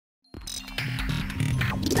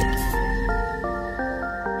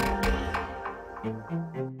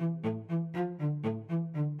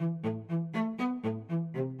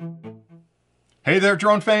Hey there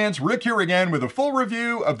drone fans, Rick here again with a full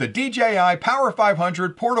review of the DJI Power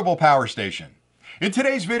 500 portable power station. In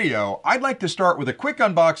today's video, I'd like to start with a quick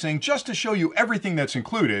unboxing just to show you everything that's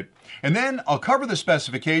included, and then I'll cover the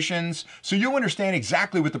specifications so you'll understand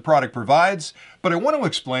exactly what the product provides, but I want to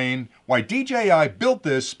explain why DJI built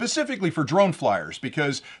this specifically for drone flyers,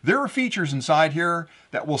 because there are features inside here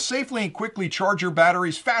that will safely and quickly charge your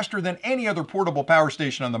batteries faster than any other portable power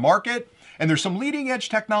station on the market. And there's some leading edge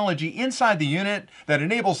technology inside the unit that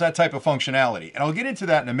enables that type of functionality. And I'll get into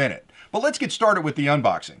that in a minute. But let's get started with the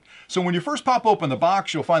unboxing. So when you first pop open the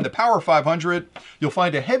box, you'll find the Power 500. You'll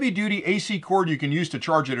find a heavy duty AC cord you can use to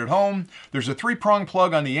charge it at home. There's a 3-prong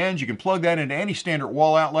plug on the end. You can plug that into any standard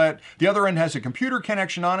wall outlet. The other end has a computer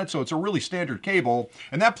connection on it, so it's a really standard cable.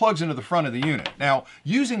 And that plugs into the front of the unit. Now,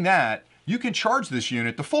 using that, you can charge this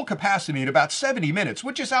unit to full capacity in about 70 minutes,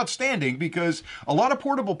 which is outstanding because a lot of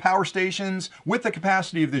portable power stations with the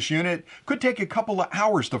capacity of this unit could take a couple of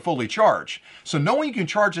hours to fully charge. So knowing you can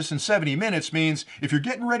charge this in 70 minutes means if you're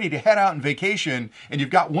getting ready to head out on vacation and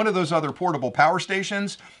you've got one of those other portable power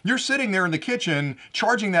stations, you're sitting there in the kitchen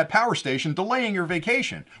charging that power station, delaying your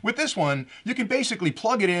vacation. With this one, you can basically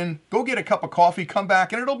plug it in, go get a cup of coffee, come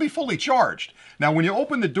back, and it'll be fully charged. Now, when you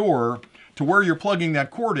open the door to where you're plugging that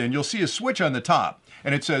cord in, you'll see a switch on the top,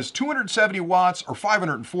 and it says 270 watts or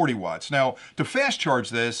 540 watts. Now, to fast charge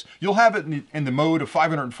this, you'll have it in the mode of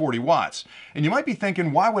 540 watts. And you might be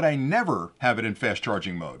thinking, why would I never have it in fast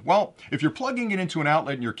charging mode? Well, if you're plugging it into an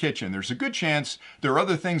outlet in your kitchen, there's a good chance there are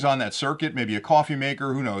other things on that circuit, maybe a coffee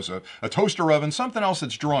maker, who knows, a toaster oven, something else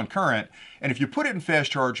that's drawing current. And if you put it in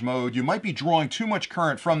fast charge mode, you might be drawing too much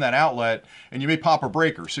current from that outlet and you may pop a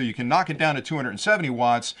breaker. So you can knock it down to 270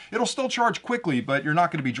 watts. It'll still charge quickly, but you're not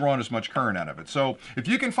going to be drawing as much current out of it. So if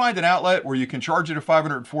you can find an outlet where you can charge it at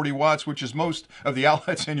 540 watts, which is most of the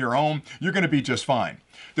outlets in your home, you're going to be just fine.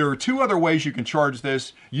 There are two other ways you can charge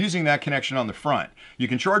this using that connection on the front. You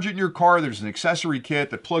can charge it in your car. There's an accessory kit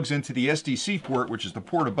that plugs into the SDC port, which is the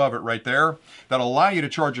port above it right there. That'll allow you to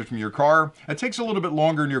charge it from your car. It takes a little bit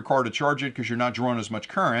longer in your car to charge it because you're not drawing as much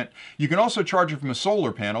current. You can also charge it from a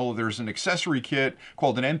solar panel. There's an accessory kit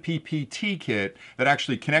called an MPPT kit that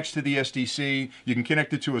actually connects to the SDC. You can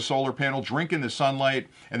connect it to a solar panel, drink in the sunlight,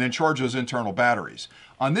 and then charge those internal batteries.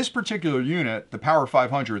 On this particular unit, the Power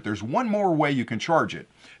 500, there's one more way you can charge it.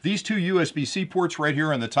 These two USB-C ports right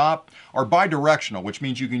here on the top are bidirectional, which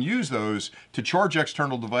means you can use those to charge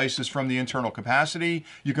external devices from the internal capacity.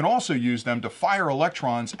 You can also use them to fire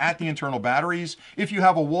electrons at the internal batteries. If you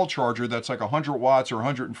have a wall charger that's like 100 watts or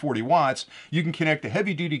 140 watts, you can connect a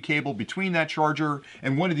heavy-duty cable between that charger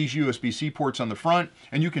and one of these USB-C ports on the front,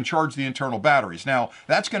 and you can charge the internal batteries. Now,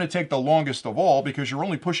 that's going to take the longest of all because you're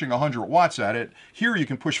only pushing 100 watts at it. Here you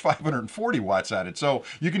can push 540 watts at it. So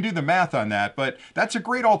you can do the math on that, but that's a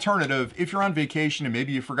great alternative if you're on vacation and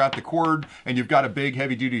maybe you forgot the cord and you've got a big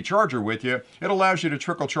heavy duty charger with you. It allows you to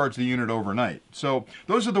trickle charge the unit overnight. So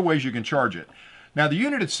those are the ways you can charge it. Now the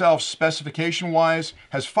unit itself, specification wise,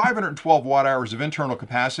 has 512 watt hours of internal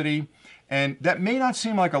capacity. And that may not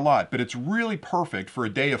seem like a lot, but it's really perfect for a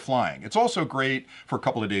day of flying. It's also great for a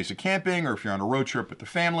couple of days of camping or if you're on a road trip with the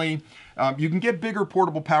family. You can get bigger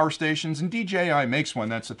portable power stations, and DJI makes one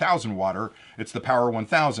that's 1,000 watt. It's the Power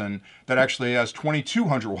 1000 that actually has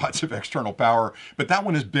 2,200 watts of external power, but that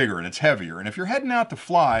one is bigger and it's heavier. And if you're heading out to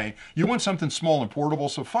fly, you want something small and portable,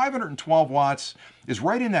 so 512 watts is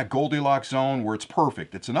right in that Goldilocks zone where it's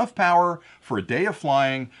perfect. It's enough power for a day of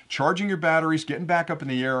flying, charging your batteries, getting back up in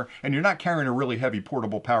the air, and you're not carrying a really heavy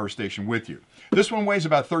portable power station with you. This one weighs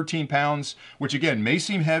about 13 pounds, which again may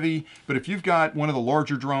seem heavy, but if you've got one of the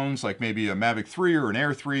larger drones, like maybe a Mavic 3 or an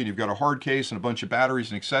Air 3, and you've got a hard case and a bunch of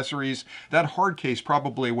batteries and accessories, that hard case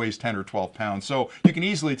probably weighs 10 or 12 pounds. So you can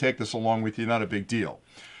easily take this along with you, not a big deal.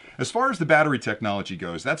 As far as the battery technology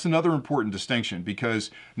goes, that's another important distinction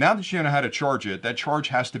because now that you know how to charge it, that charge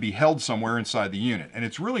has to be held somewhere inside the unit. And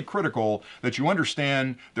it's really critical that you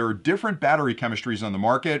understand there are different battery chemistries on the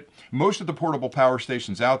market. Most of the portable power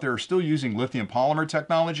stations out there are still using lithium polymer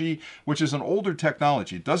technology, which is an older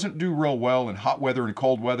technology. It doesn't do real well in hot weather and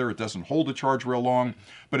cold weather. It doesn't hold a charge real long,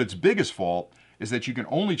 but its biggest fault is that you can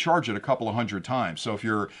only charge it a couple of hundred times. So if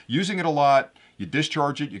you're using it a lot, you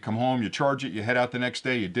discharge it, you come home, you charge it, you head out the next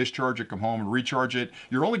day, you discharge it, come home and recharge it.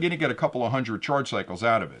 You're only going to get a couple of hundred charge cycles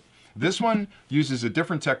out of it. This one uses a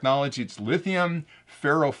different technology. It's lithium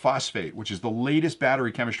ferrophosphate, which is the latest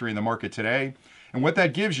battery chemistry in the market today. And what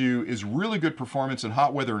that gives you is really good performance in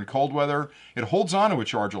hot weather and cold weather. It holds on to a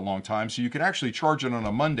charge a long time, so you can actually charge it on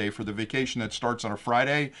a Monday for the vacation that starts on a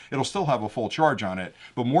Friday. It'll still have a full charge on it.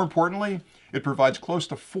 But more importantly, it provides close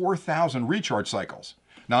to 4,000 recharge cycles.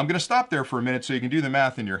 Now I'm going to stop there for a minute so you can do the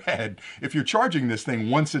math in your head. If you're charging this thing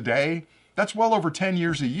once a day, that's well over 10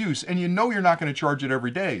 years of use, and you know you're not going to charge it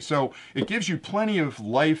every day. So it gives you plenty of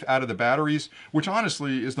life out of the batteries, which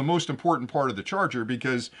honestly is the most important part of the charger,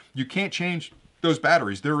 because you can't change those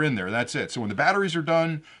batteries. They're in there, that's it. So when the batteries are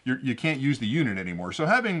done, you can't use the unit anymore. So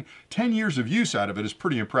having 10 years of use out of it is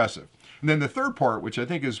pretty impressive. And then the third part, which I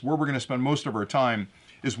think is where we're going to spend most of our time,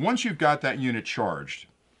 is once you've got that unit charged,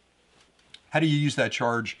 how do you use that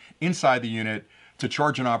charge inside the unit to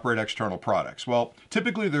charge and operate external products? Well,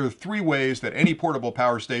 typically there are three ways that any portable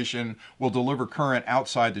power station will deliver current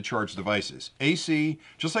outside to charge devices. AC,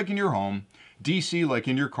 just like in your home, DC, like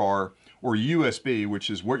in your car, or USB, which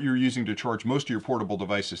is what you're using to charge most of your portable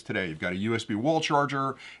devices today. You've got a USB wall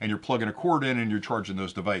charger, and you're plugging a cord in and you're charging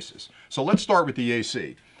those devices. So let's start with the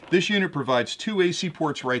AC. This unit provides two AC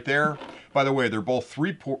ports right there. By the way, they're both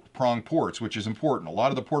three-prong ports, which is important. A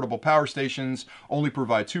lot of the portable power stations only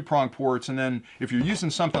provide two-prong ports, and then if you're using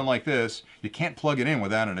something like this, you can't plug it in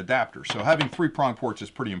without an adapter. So having three-prong ports is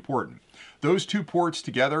pretty important. Those two ports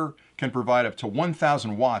together can provide up to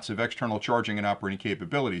 1,000 watts of external charging and operating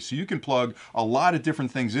capability. So you can plug a lot of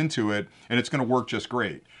different things into it, and it's going to work just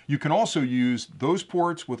great. You can also use those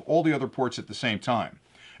ports with all the other ports at the same time.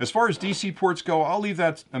 As far as DC ports go, I'll leave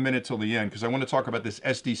that a minute till the end because I want to talk about this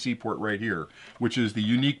SDC port right here, which is the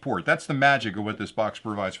unique port. That's the magic of what this box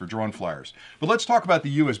provides for drone flyers. But let's talk about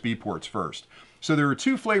the USB ports first. So there are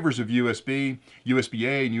two flavors of USB,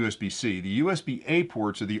 USB-A and USB-C. The USB-A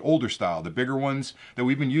ports are the older style, the bigger ones that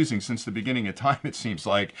we've been using since the beginning of time, it seems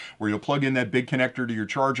like, where you'll plug in that big connector to your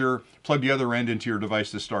charger, plug the other end into your device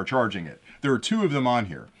to start charging it. There are two of them on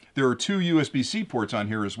here. There are two USB-C ports on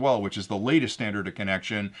here as well, which is the latest standard of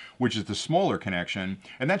connection, which is the smaller connection,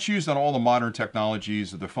 and that's used on all the modern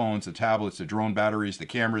technologies of the phones, the tablets, the drone batteries, the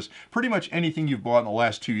cameras. Pretty much anything you've bought in the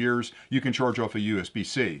last 2 years, you can charge off a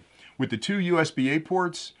USB-C. With the two USB-A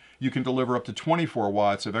ports, you can deliver up to 24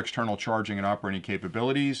 watts of external charging and operating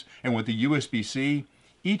capabilities, and with the USB-C,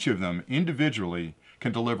 each of them individually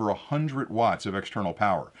can deliver 100 watts of external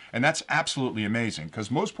power. And that's absolutely amazing,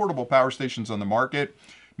 because most portable power stations on the market,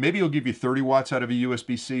 maybe it'll give you 30 watts out of a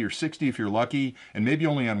USB-C or 60 if you're lucky, and maybe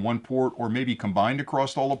only on one port or maybe combined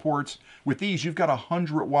across all the ports. With these, you've got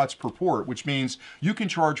 100 watts per port, which means you can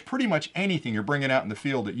charge pretty much anything you're bringing out in the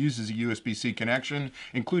field that uses a USB-C connection,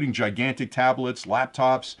 including gigantic tablets,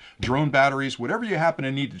 laptops, drone batteries, whatever you happen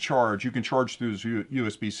to need to charge, you can charge through those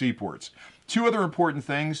USB-C ports. Two other important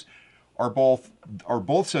things are both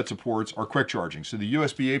sets of ports are quick charging. So the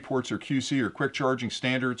USB-A ports are QC or quick charging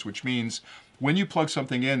standards, which means when you plug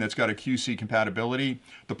something in that's got a QC compatibility,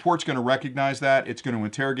 the port's going to recognize that, it's going to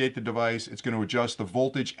interrogate the device, it's going to adjust the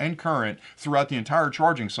voltage and current throughout the entire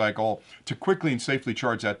charging cycle to quickly and safely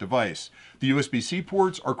charge that device. The USB-C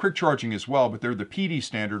ports are quick charging as well, but they're the PD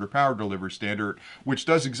standard or power delivery standard, which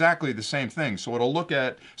does exactly the same thing. So it'll look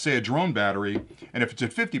at, say, a drone battery, and if it's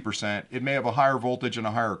at 50%, it may have a higher voltage and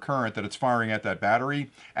a higher current that it's firing at that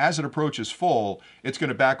battery. As it approaches full, it's going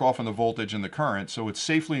to back off on the voltage and the current, so it's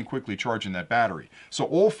safely and quickly charging that battery. So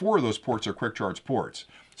all four of those ports are quick charge ports.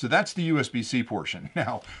 So that's the USB-C portion.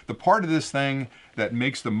 Now, the part of this thing that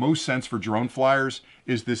makes the most sense for drone flyers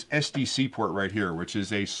is this SDC port right here, which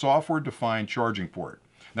is a software-defined charging port.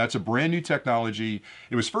 That's a brand new technology.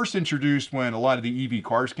 It was first introduced when a lot of the EV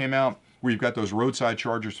cars came out, where you've got those roadside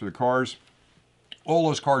chargers for the cars. All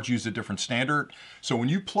those cars use a different standard. So when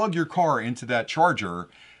you plug your car into that charger,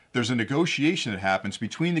 there's a negotiation that happens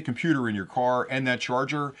between the computer in your car and that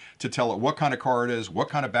charger to tell it what kind of car it is, what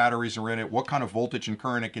kind of batteries are in it, what kind of voltage and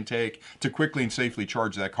current it can take to quickly and safely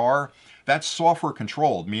charge that car. That's software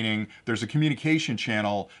controlled, meaning there's a communication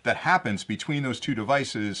channel that happens between those two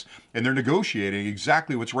devices, and they're negotiating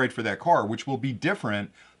exactly what's right for that car, which will be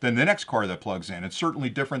different than the next car that plugs in. It's certainly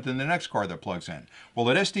different than the next car that plugs in. Well,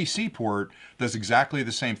 that SDC port does exactly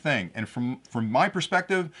the same thing. And from my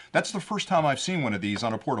perspective, that's the first time I've seen one of these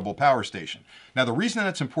on a portable power station. Now, the reason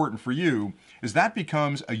that's important for you is that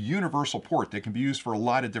becomes a universal port that can be used for a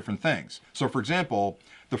lot of different things. So for example,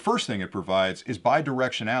 the first thing it provides is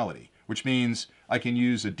bidirectionality, which means I can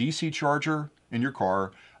use a DC charger in your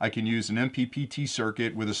car, I can use an MPPT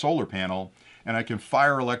circuit with a solar panel, and I can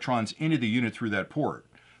fire electrons into the unit through that port.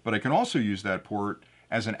 But I can also use that port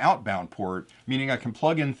as an outbound port, meaning I can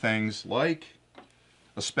plug in things like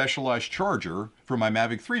a specialized charger for my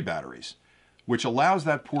Mavic 3 batteries, which allows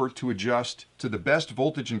that port to adjust to the best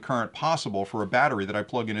voltage and current possible for a battery that I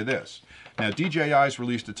plug into this. Now, DJI has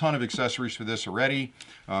released a ton of accessories for this already.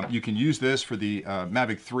 You can use this for the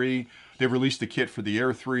Mavic 3. They've released a kit for the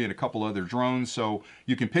Air 3 and a couple other drones, so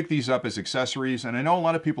you can pick these up as accessories. And I know a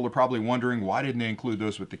lot of people are probably wondering, why didn't they include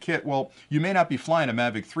those with the kit? Well, you may not be flying a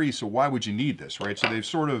Mavic 3, so why would you need this, right? So they've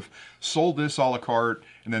sort of sold this a la carte,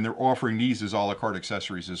 and then they're offering these as a la carte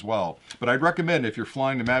accessories as well. But I'd recommend, if you're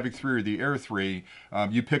flying the Mavic 3 or the Air 3,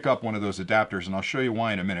 you pick up one of those adapters, and I'll show you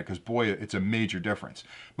why in a minute, because boy, it's a major difference.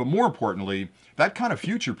 But more importantly, that kind of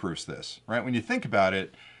future-proofs this, right? When you think about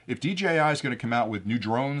it, if DJI is going to come out with new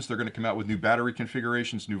drones, they're going to come out with new battery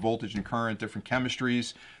configurations, new voltage and current, different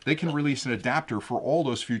chemistries, they can release an adapter for all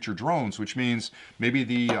those future drones, which means maybe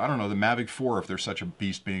the, I don't know, the Mavic 4, if there's such a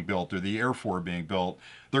beast being built, or the Air 4 being built,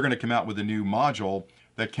 they're going to come out with a new module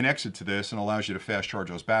that connects it to this and allows you to fast charge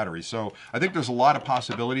those batteries. So I think there's a lot of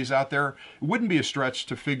possibilities out there. It wouldn't be a stretch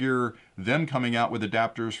to figure them coming out with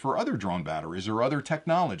adapters for other drone batteries or other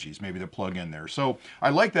technologies maybe to plug in there. So I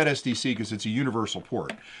like that SDC because it's a universal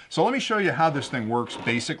port. So let me show you how this thing works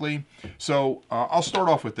basically. So I'll start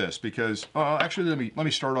off with this because actually let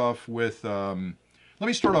me start off with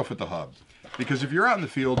the hub, because if you're out in the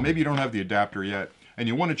field, maybe you don't have the adapter yet and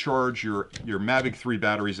you want to charge your Mavic 3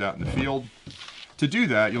 batteries out in the field. To do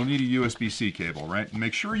that, you'll need a USB-C cable, right? And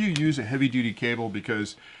make sure you use a heavy-duty cable,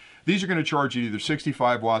 because these are going to charge you either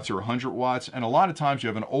 65 watts or 100 watts. And a lot of times you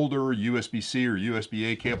have an older USB-C or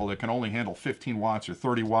USB-A cable that can only handle 15 watts or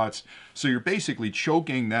 30 watts. So you're basically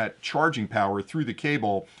choking that charging power through the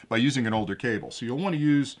cable by using an older cable. So you'll want to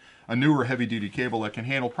use a newer heavy-duty cable that can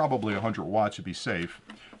handle probably 100 watts to be safe.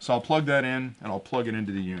 So I'll plug that in and I'll plug it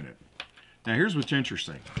into the unit. Now here's what's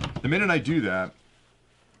interesting. The minute I do that,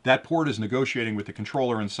 that port is negotiating with the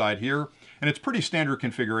controller inside here, and it's pretty standard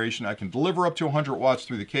configuration. I can deliver up to 100 watts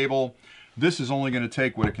through the cable. This is only going to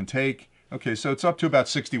take what it can take. Okay, so it's up to about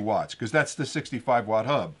 60 watts, because that's the 65 watt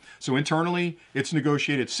hub. So internally, it's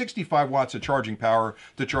negotiated 65 watts of charging power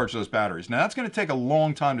to charge those batteries. Now that's going to take a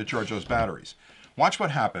long time to charge those batteries. Watch what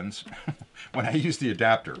happens when I use the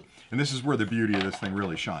adapter. And this is where the beauty of this thing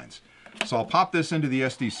really shines. So I'll pop this into the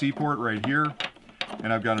SDC port right here.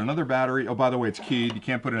 And I've got another battery. Oh, by the way, it's keyed. You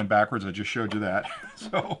can't put it in backwards. I just showed you that.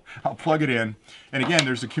 So I'll plug it in. And again,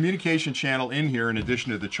 there's a communication channel in here in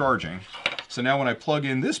addition to the charging. So now when I plug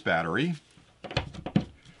in this battery,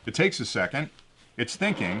 it takes a second. It's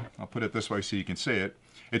thinking. I'll put it this way so you can see it.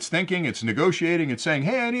 It's thinking, it's negotiating, it's saying,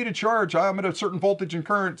 hey, I need a charge. I'm at a certain voltage and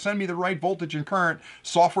current. Send me the right voltage and current.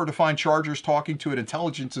 Software-defined chargers talking to it.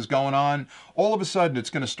 Intelligence is going on. All of a sudden, it's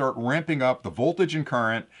going to start ramping up the voltage and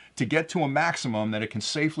current to get to a maximum that it can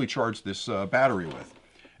safely charge this battery with.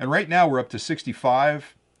 And right now, we're up to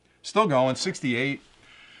 65. Still going, 68.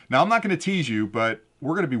 Now, I'm not going to tease you, but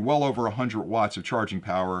we're going to be well over 100 watts of charging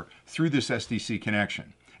power through this SDC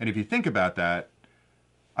connection. And if you think about that,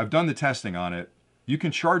 I've done the testing on it. You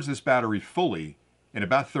can charge this battery fully in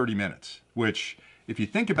about 30 minutes, which if you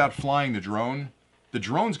think about flying the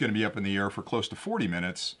drone's going to be up in the air for close to 40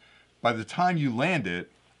 minutes. By the time you land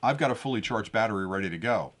it, I've got a fully charged battery ready to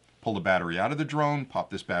go. Pull the battery out of the drone,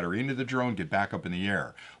 pop this battery into the drone, get back up in the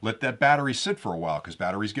air. Let that battery sit for a while, because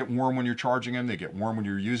batteries get warm when you're charging them, they get warm when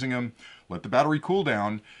you're using them. Let the battery cool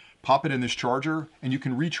down, pop it in this charger, and you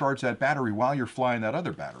can recharge that battery while you're flying that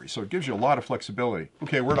other battery. So it gives you a lot of flexibility.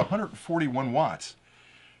 Okay, we're at 141 watts.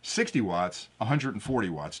 60 watts, 140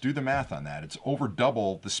 watts. Do the math on that. It's over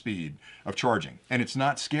double the speed of charging. And it's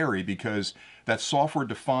not scary, because that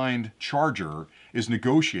software-defined charger is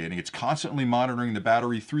negotiating. It's constantly monitoring the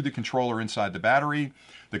battery through the controller inside the battery.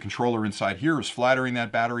 The controller inside here is flattering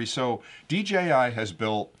that battery. So DJI has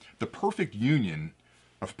built the perfect union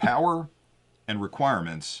of power and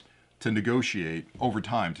requirements to negotiate over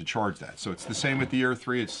time to charge that. So it's the same with the Air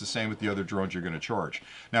 3. It's the same with the other drones you're going to charge.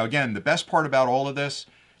 Now again, the best part about all of this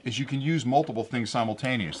is you can use multiple things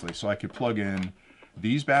simultaneously. So I could plug in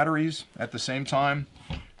these batteries at the same time.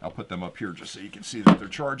 I'll put them up here just so you can see that they're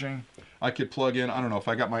charging. I could plug in, I don't know if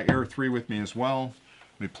I got my Air 3 with me as well.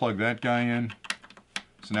 Let me plug that guy in.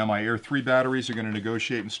 So now my Air 3 batteries are going to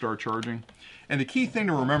negotiate and start charging. And the key thing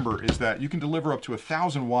to remember is that you can deliver up to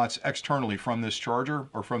 1,000 watts externally from this charger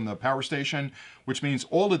or from the power station, which means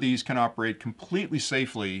all of these can operate completely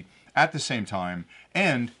safely at the same time.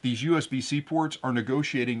 And these USB-C ports are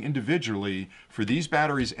negotiating individually for these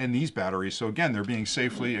batteries and these batteries. So again, they're being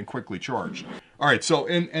safely and quickly charged. All right, so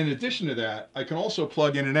in addition to that, I can also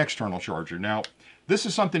plug in an external charger. Now, this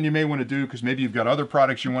is something you may want to do because maybe you've got other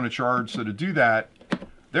products you want to charge. So to do that,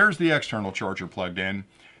 there's the external charger plugged in.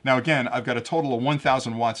 Now again, I've got a total of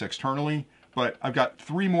 1,000 watts externally, but I've got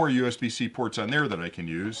 3 more USB-C ports on there that I can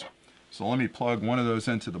use. So let me plug one of those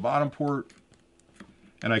into the bottom port,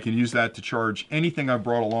 and I can use that to charge anything I've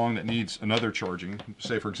brought along that needs another charging.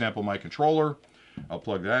 Say, for example, my controller. I'll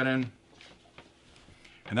plug that in.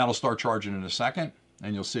 And that'll start charging in a second,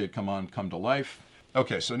 and you'll see it come to life.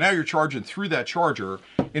 Okay, so now you're charging through that charger,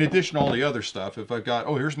 in addition to all the other stuff. If I've got,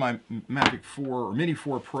 oh, here's my Mavic 4 or Mini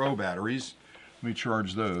 4 Pro batteries. Let me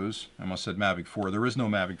charge those. I almost said Mavic 4. There is no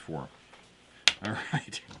Mavic 4. All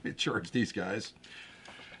right, let me charge these guys.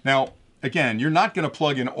 Now, again, you're not going to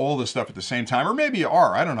plug in all this stuff at the same time, or maybe you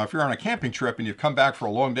are. I don't know. If you're on a camping trip and you've come back for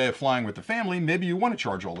a long day of flying with the family, maybe you want to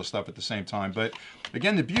charge all this stuff at the same time. But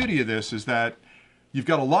again, the beauty of this is that you've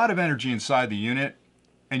got a lot of energy inside the unit,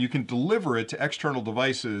 and you can deliver it to external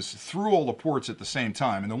devices through all the ports at the same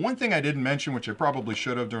time. And the one thing I didn't mention, which I probably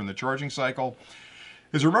should have during the charging cycle,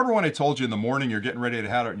 is remember when I told you in the morning you're getting ready to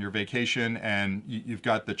head out on your vacation and you've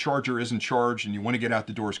got the charger isn't charged and you want to get out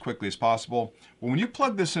the door as quickly as possible? Well, when you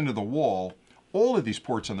plug this into the wall, all of these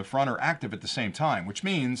ports on the front are active at the same time, which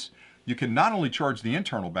means you can not only charge the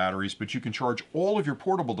internal batteries, but you can charge all of your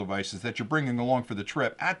portable devices that you're bringing along for the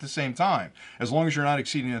trip at the same time, as long as you're not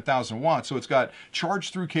exceeding 1,000 watts. So it's got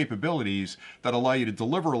charge-through capabilities that allow you to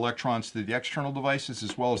deliver electrons to the external devices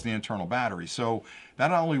as well as the internal batteries. So that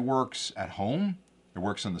not only works at home, it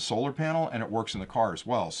works on the solar panel, and it works in the car as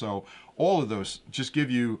well. So all of those just give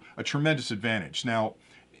you a tremendous advantage. Now,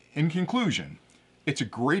 in conclusion, it's a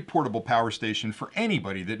great portable power station for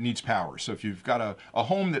anybody that needs power. So if you've got a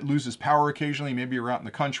home that loses power occasionally, maybe you're out in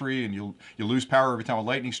the country and you lose power every time a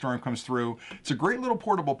lightning storm comes through, it's a great little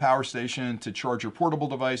portable power station to charge your portable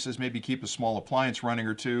devices, maybe keep a small appliance running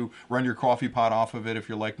or two, run your coffee pot off of it if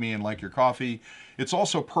you're like me and like your coffee. It's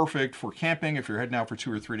also perfect for camping if you're heading out for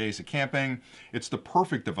 2 or 3 days of camping. It's the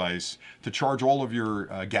perfect device to charge all of your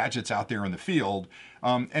gadgets out there in the field.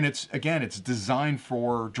 And it's designed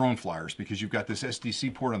for drone flyers because you've got this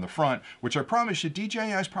SDC port on the front, which I promise you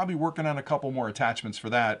DJI is probably working on a couple more attachments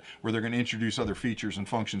for that, where they're going to introduce other features and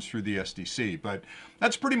functions through the SDC. But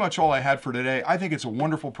that's pretty much all I had for today. I think it's a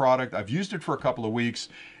wonderful product. I've used it for a couple of weeks.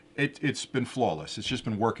 It's been flawless. It's just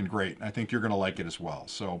been working great. I think you're going to like it as well.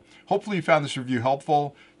 So hopefully you found this review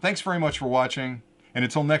helpful. Thanks very much for watching. And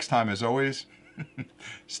until next time, as always,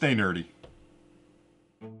 stay nerdy.